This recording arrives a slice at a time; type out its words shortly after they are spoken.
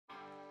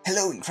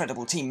Hello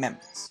incredible team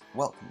members,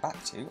 welcome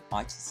back to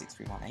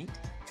IT6318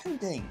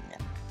 Coding.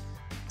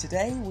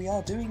 Today we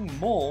are doing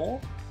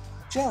more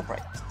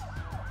Jailbreak.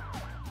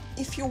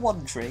 If you're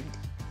wondering,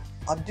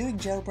 I'm doing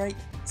Jailbreak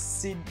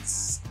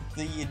since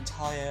the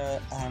entire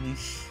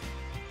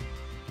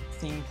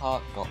theme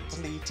park got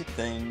deleted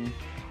thing.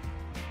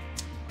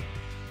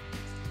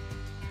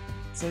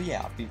 So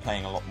yeah, I've been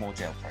playing a lot more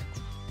Jailbreak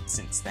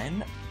since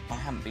then. I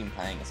haven't been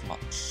playing as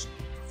much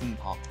Theme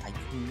Park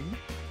Tycoon.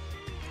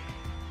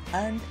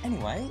 And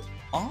anyway,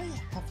 I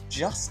have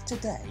just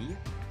today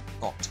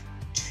got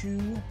 2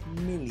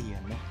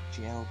 million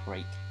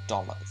Jailbreak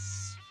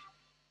dollars.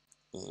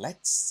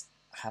 Let's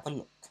have a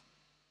look.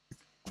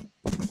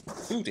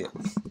 Oh dear.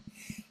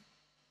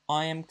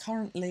 I am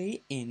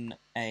currently in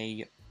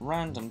a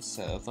random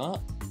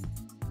server.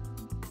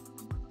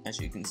 As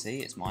you can see,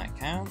 it's my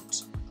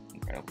account.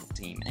 Incredible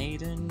Team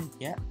Aiden,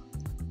 yep.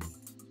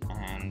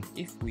 And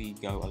if we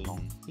go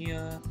along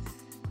here,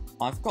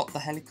 I've got the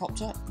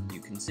helicopter,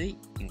 you can see,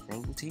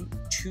 Incredible Team,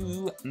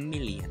 2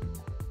 million.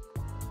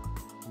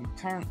 I'm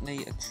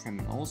currently a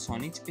criminal, so I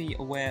need to be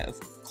aware of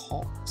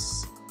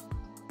cops.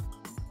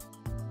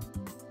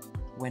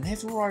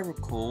 Whenever I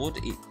record,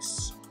 it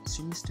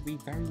seems to be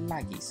very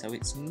laggy, so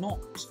it's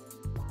not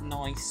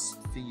nice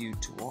for you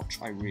to watch.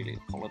 I really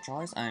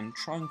apologise. I am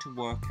trying to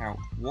work out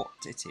what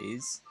it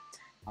is.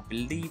 I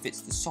believe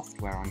it's the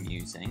software I'm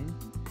using.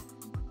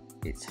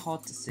 It's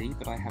hard to see,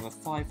 but I have a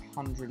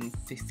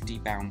 550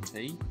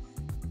 bounty.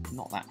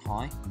 Not that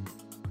high.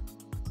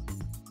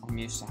 I'm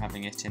used to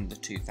having it in the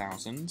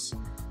 2000s.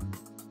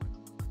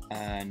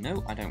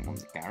 No, I don't want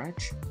the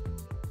garage.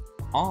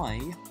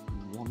 I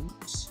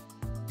want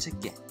to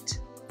get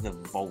the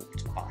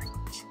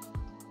Voltbike.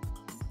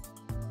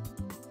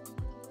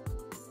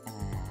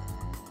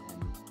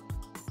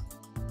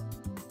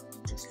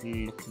 Just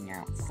looking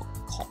out for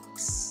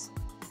cops.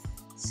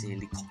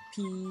 Silly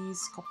coppies,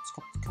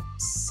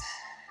 cops.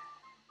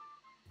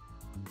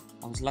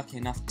 I was lucky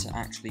enough to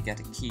actually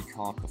get a key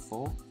card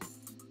before.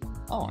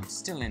 Oh, I'm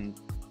still in...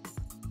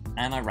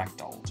 And I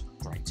ragdolled.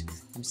 Great.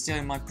 I'm still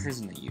in my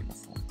prisoner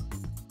uniform.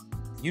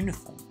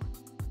 Uniform?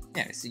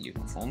 Yeah, it's a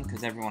uniform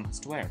because everyone has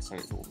to wear it, so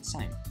it's all the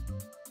same.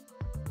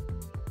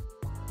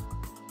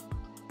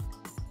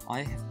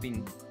 I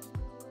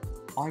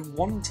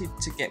wanted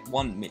to get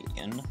 1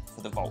 million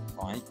for the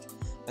Voltbike,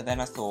 but then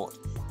I thought,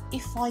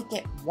 if I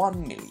get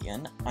 1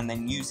 million and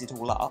then use it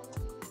all up,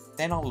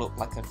 then I'll look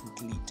like a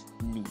complete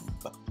noob.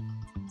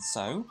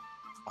 So,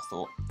 I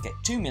thought, get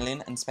 2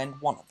 million and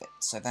spend 1 of it,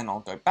 so then I'll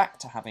go back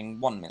to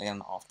having 1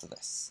 million after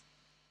this.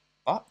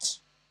 But,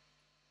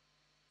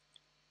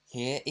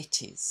 here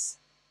it is,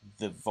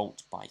 the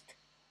Voltbike.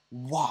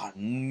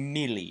 1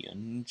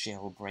 million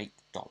Jailbreak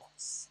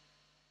dollars.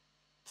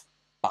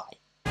 Bye.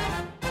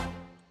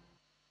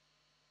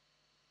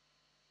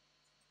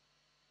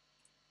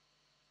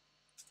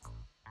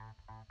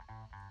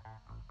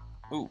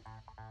 Ooh,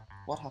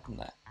 what happened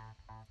there?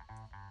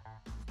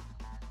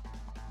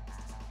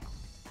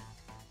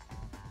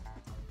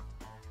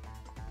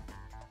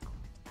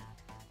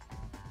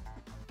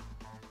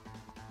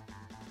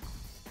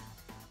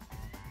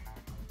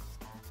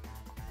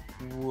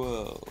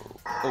 Whoa.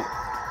 Oh.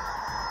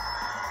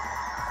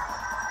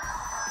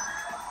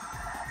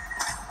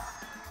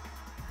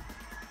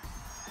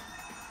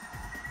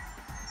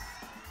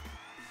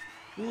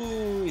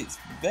 Ooh, it's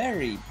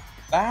very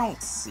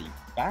bouncy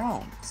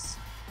bounce.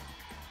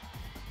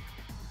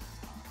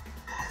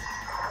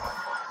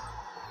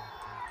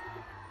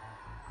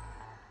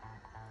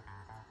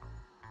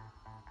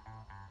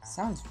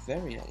 Sounds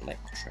very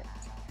electric.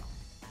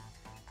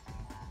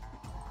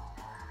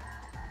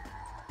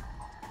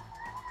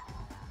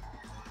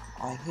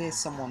 I hear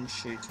someone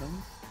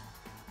shooting.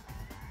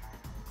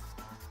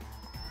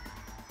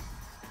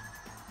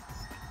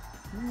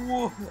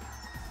 Whoa!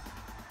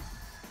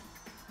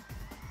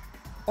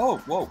 Oh,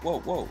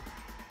 whoa.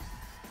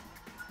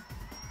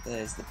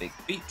 There's the big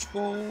beach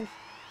ball.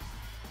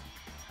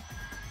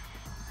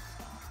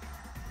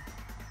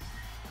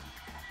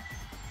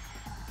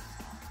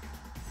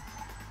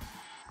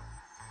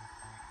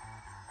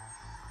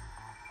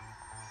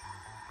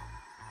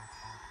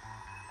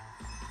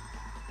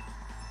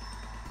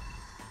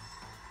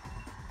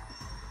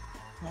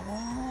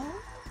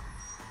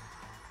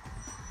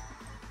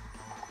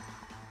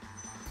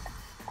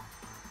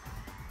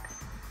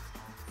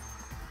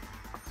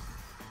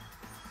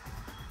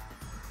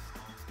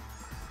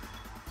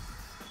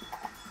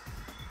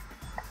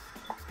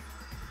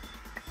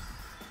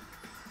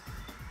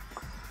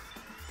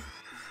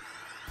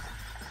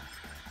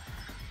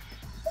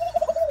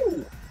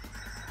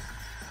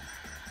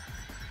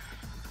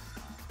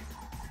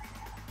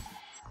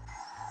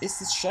 It's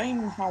a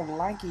shame how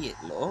laggy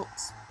it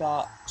looks,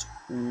 but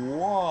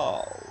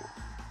whoa!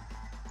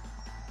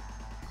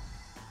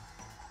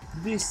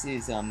 This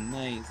is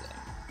amazing.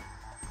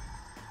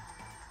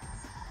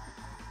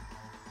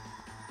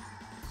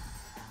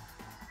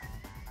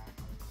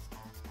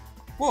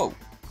 Whoa!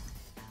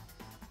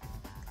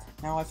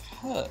 Now I've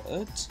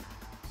heard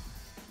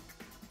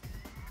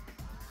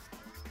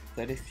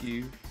that if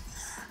you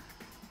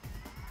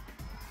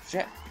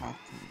jetpack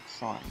and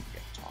try and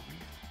get on.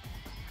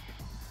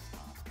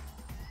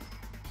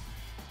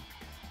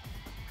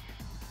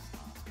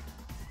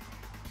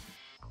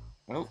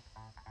 Oh,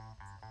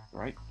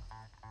 right.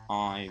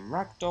 I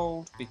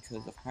ragdolled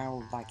because of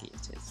how laggy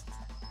it is.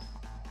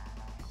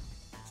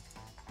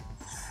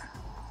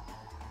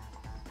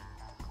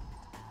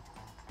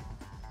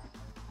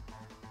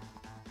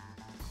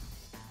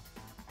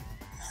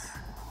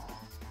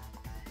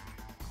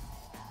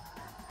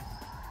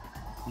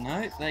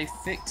 No, they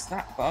fixed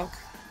that bug.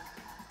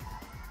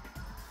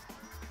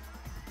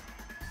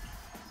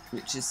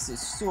 Which is a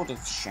sort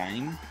of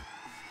shame.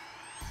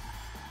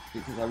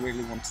 Because I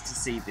really wanted to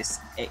see this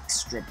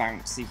extra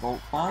bouncy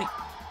Voltbike.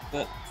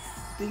 But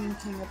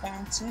thinking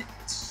about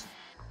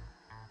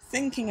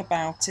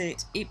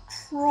it, it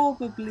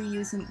probably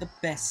isn't the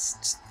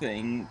best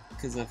thing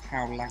because of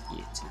how laggy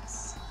it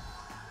is.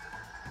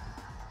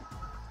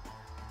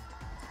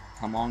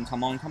 Come on,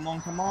 come on, come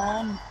on, come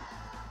on!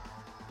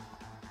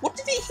 What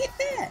did it hit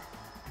there?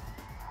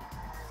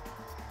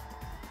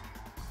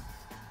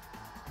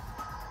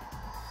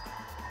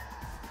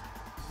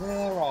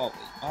 Where are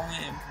we? I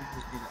am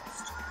completely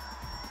lost.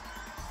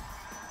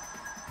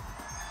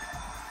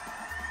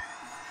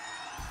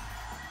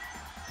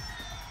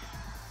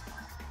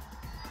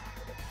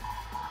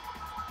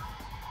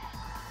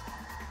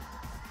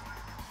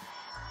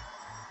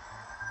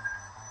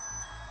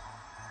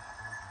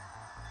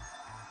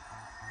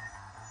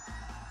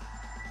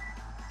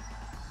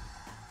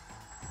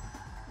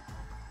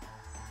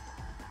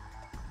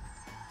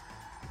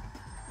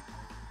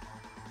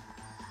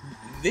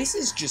 This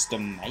is just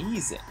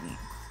amazing.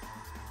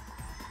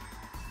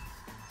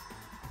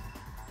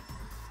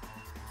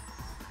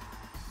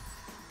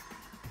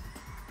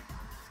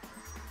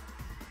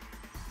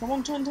 Come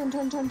on, turn, turn,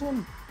 turn, turn,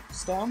 turn.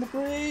 Stay on the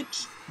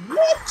bridge.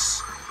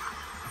 What?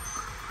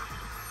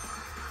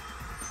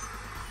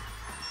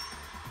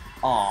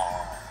 Oh.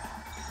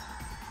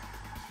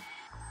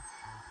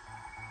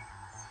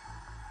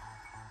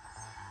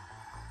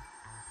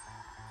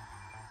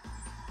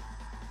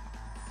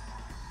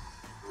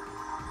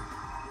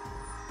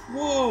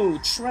 Whoa,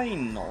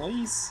 train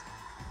noise.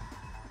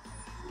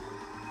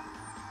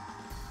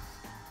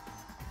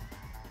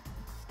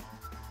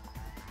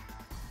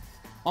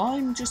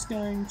 I'm just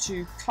going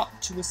to cut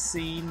to a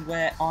scene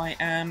where I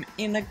am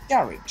in a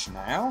garage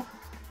now.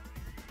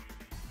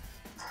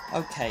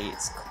 Okay,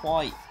 it's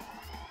quite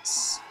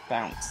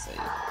bouncy.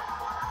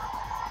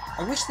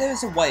 I wish there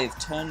was a way of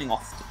turning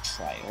off the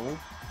trail.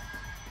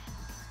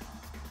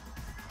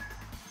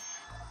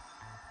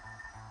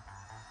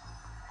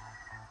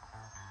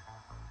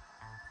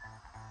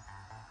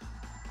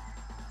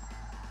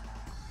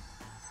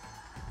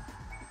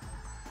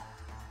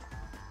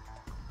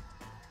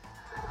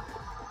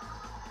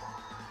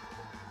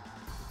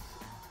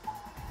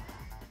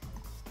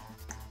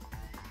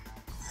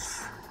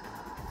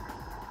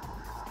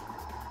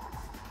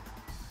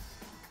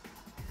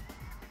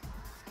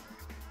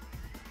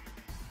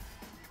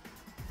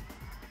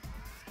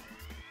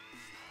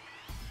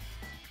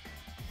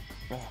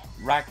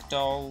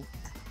 Ragdoll.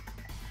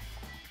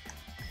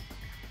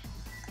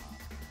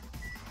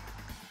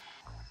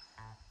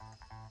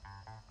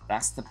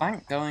 That's the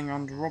bank going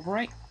under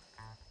robbery.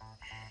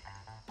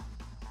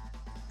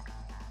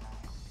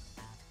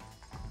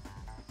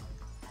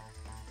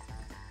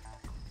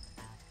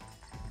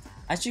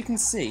 As you can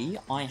see,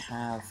 I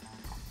have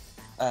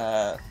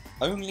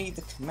only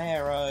the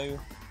Camaro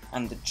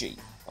and the Jeep.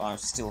 I'd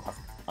still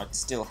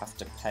have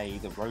to pay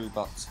the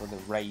Robux for the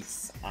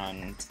Wraith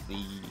and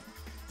the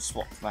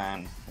swap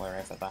van,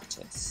 wherever that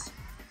is.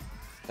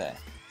 There.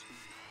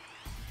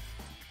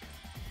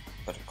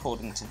 But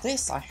according to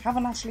this, I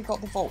haven't actually got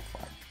the Voltbike.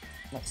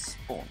 Let's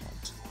spawn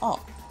it. Oh,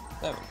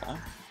 there we go.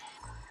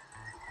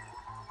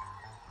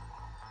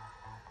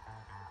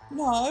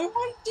 No,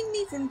 I didn't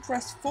even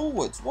press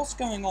forwards. What's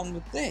going on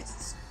with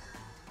this?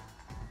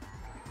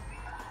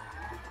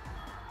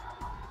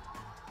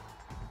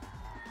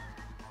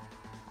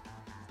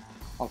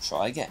 I'll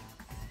try again.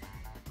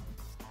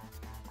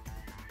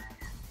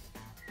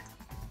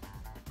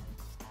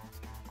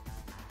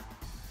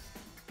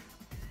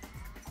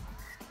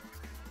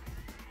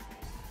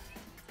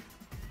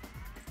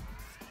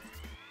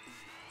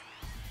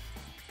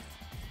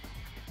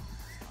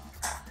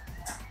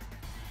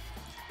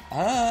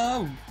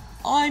 Oh,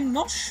 I'm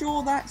not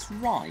sure that's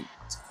right.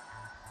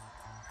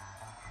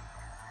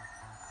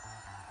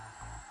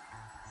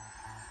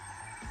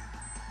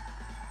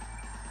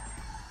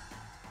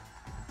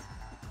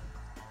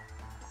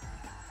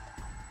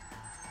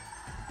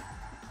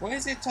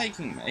 Where's it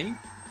taking me?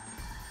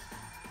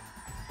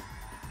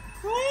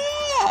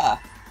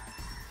 Ah!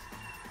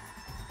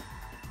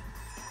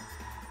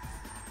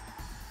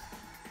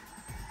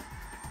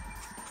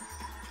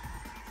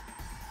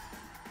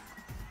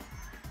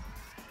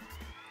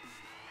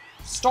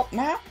 Stop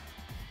now?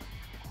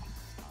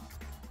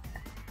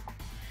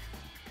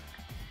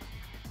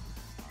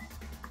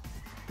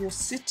 You're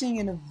sitting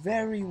in a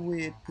very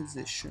weird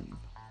position.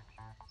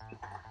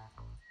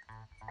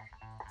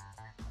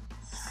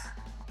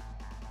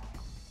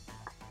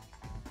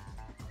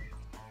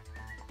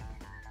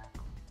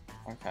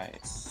 Okay,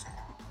 it's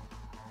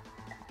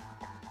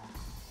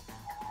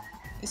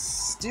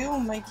still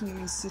making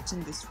me sit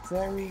in this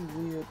very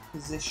weird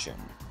position.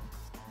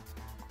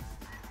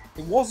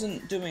 It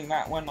wasn't doing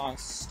that when I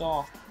first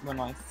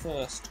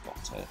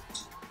got it.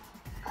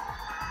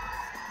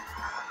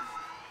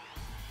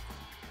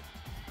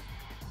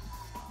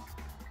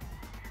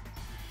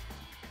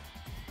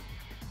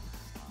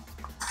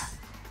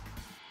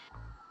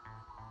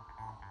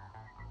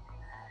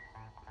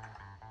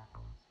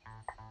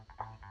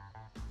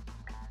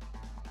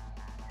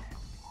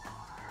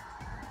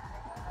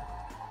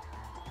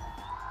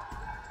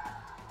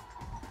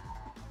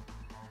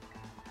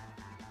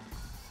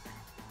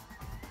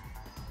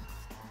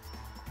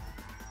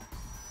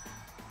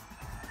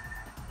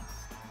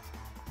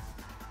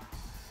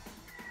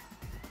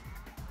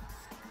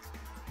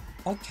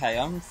 Okay,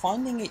 I'm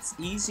finding it's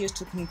easier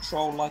to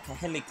control like a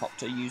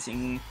helicopter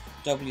using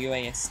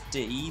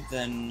WASD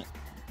than...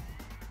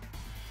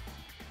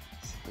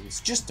 I was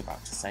just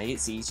about to say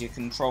it's easier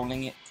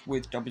controlling it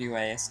with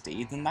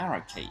WASD than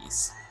arrow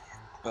keys,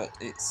 but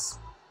it's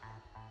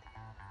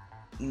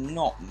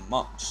not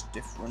much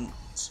different.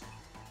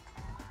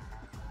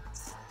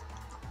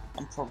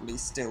 I'm probably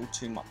still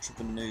too much of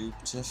a noob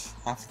to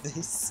have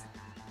this.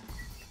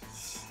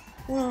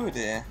 Oh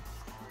dear.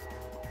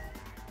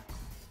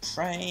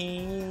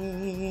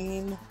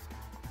 Train!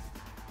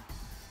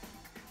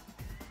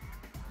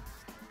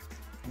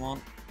 Come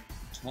on.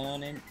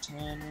 Turning,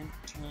 turning,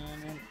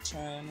 turning,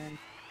 turning.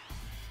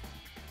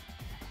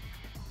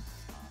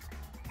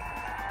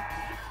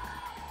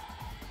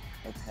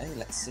 Okay,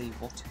 let's see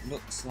what it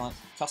looks like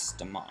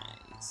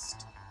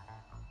customized.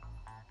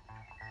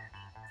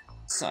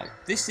 So,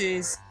 this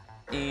is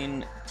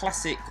in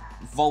classic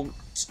Volt.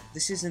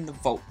 This is in the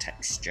Volt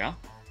texture.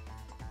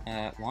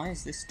 Why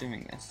is this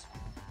doing this?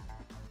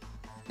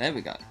 There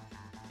we go.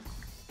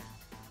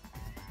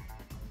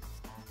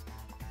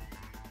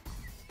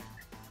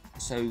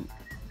 So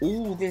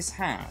all this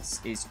has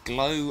is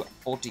glow,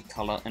 body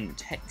colour and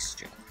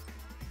texture.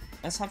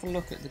 Let's have a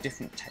look at the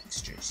different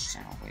textures,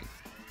 shall we?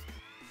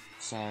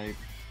 So,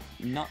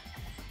 no.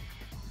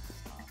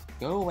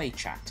 Go away,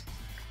 chat.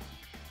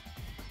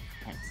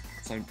 Right.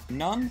 So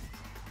none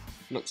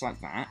looks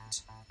like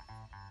that.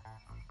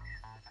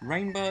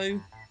 Rainbow.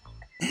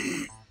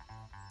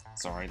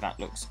 Sorry, that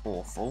looks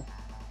awful.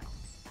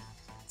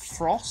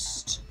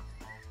 Frost.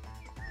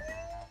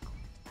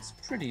 It's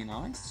pretty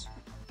nice.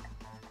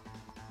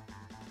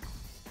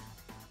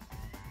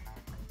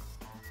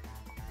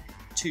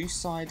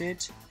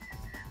 Two-sided.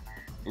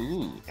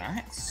 Ooh,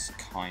 that's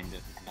kind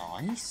of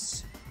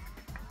nice.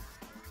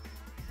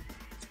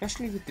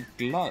 Especially with the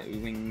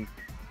glowing,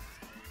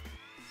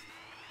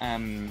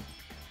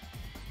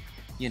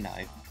 you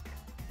know,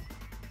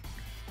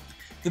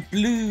 the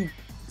blue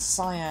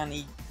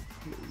cyany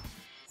blue.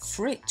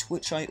 Frit,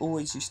 which I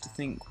always used to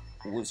think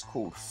was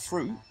called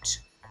fruit.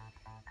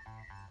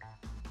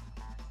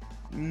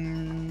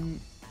 Kind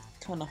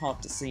of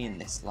hard to see in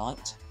this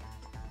light.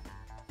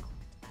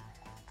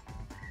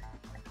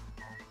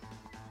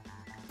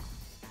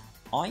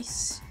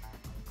 Ice,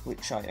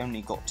 which I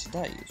only got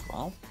today as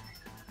well.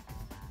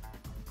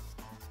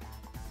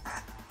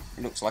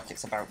 Looks like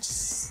it's about to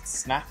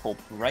snap or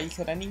break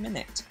at any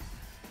minute.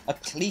 A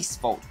police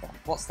Voltbike.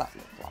 What's that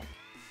look like?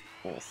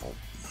 Awful.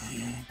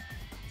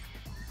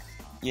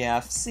 Yeah,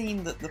 I've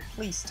seen that the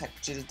police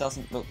texture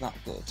doesn't look that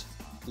good.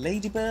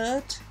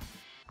 Ladybird.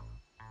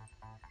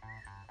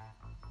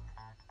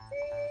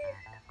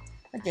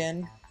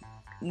 Again,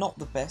 not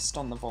the best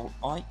on the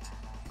Voltbike.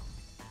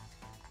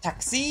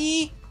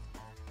 Taxi!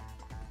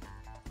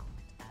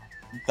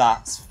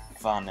 That's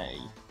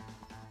funny.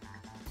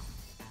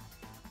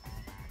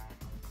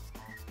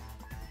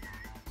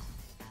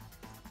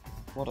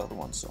 What other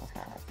ones do I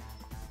have?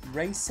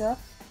 Racer.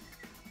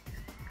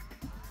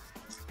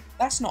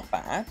 That's not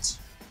bad.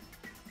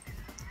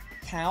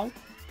 Cow.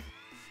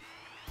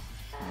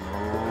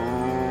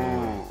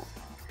 Ooh.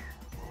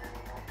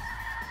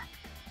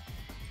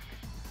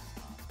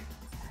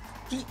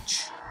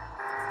 Peach.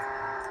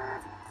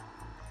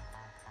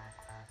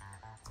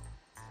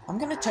 I'm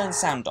going to turn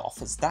sound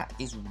off as that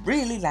is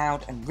really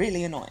loud and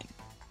really annoying.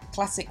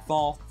 Classic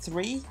VAR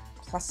 3,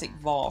 Classic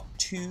VAR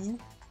 2.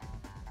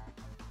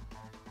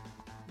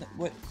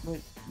 Where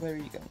are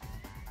you going?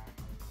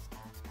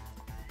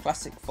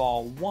 Classic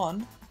VAR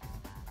 1.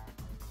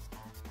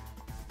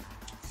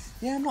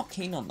 Yeah, I'm not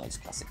keen on those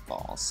classic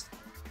VARs.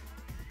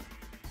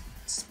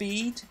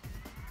 Speed.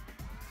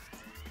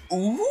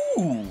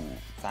 Ooh,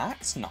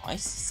 that's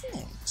nice,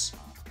 isn't it?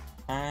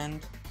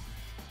 And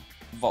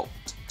Volt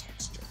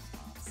texture.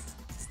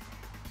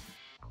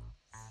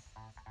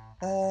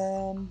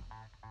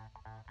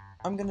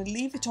 I'm going to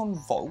leave it on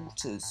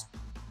Volt as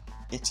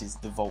it is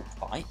the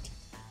Voltbike.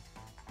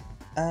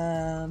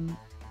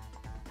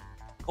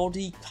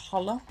 Body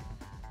colour.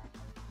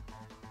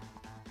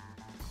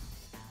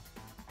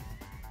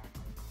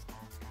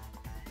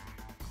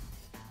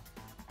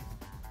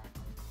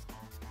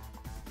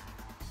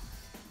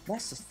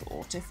 That's a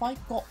thought. If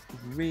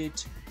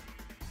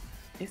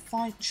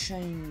I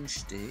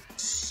changed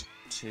it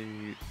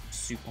to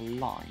Super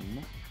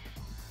Lime,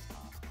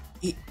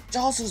 it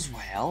does as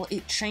well.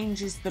 It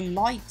changes the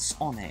lights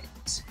on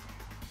it.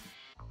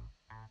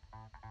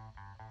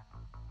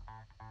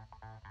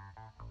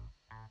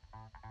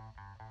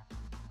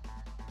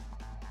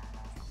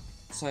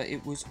 So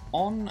it was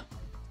on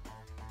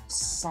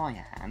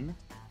Cyan.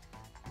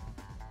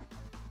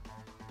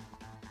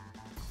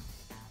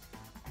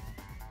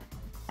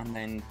 And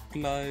then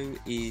Glow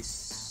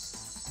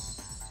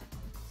is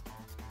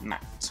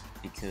matte,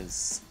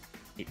 because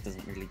it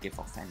doesn't really give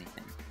off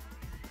anything.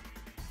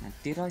 Now,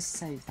 did I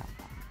save that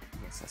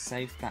one? Yes, I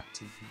saved that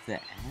to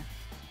there.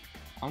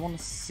 I want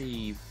to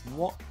see,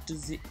 what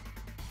does it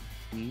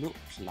look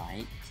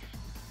like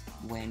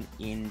when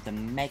in the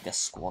Mega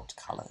Squad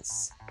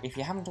colours. If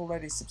you haven't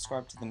already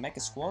subscribed to the Mega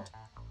Squad,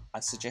 I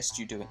suggest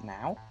you do it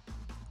now.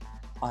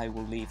 I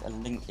will leave a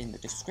link in the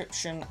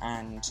description,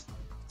 and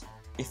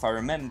if I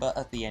remember,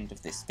 at the end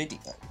of this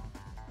video.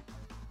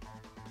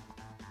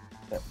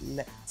 But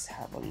let's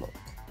have a look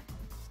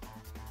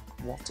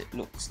what it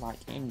looks like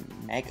in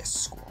Mega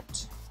Squad.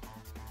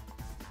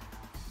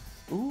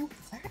 Ooh,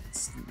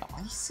 that's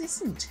nice,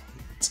 isn't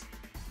it?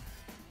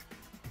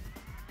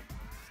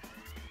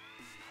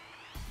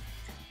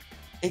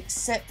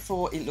 Except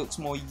for it looks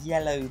more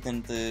yellow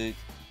than the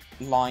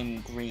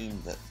lime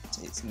green that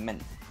it's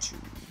meant to.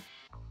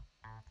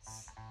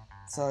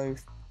 So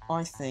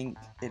I think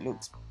it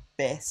looks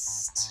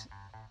best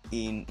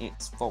in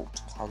its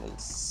Volt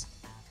colours.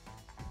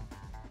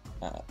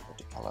 What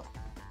the colour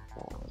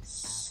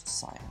was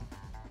Cyan.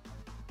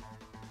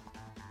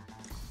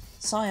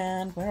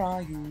 Cyan, where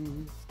are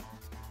you?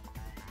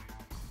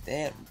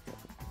 There we go.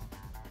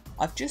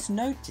 I've just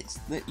noticed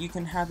that you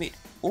can have it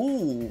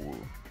all.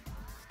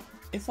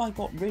 If I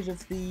got rid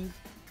of the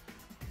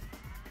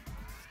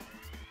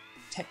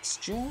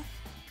texture,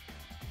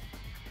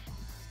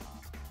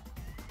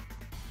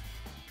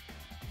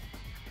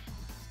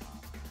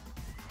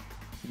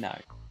 no.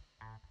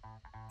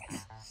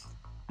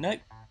 Nope.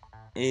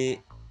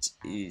 It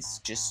is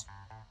just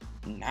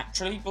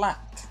naturally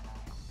black.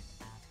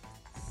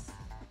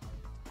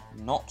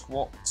 Not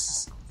what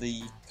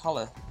the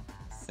colour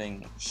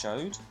thing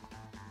showed.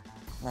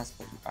 Let's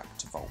put you back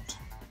to Volt.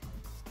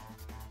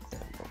 There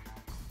we go.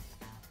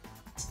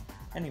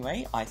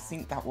 Anyway, I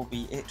think that will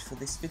be it for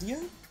this video.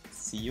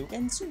 See you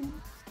again soon.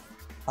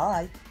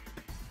 Bye.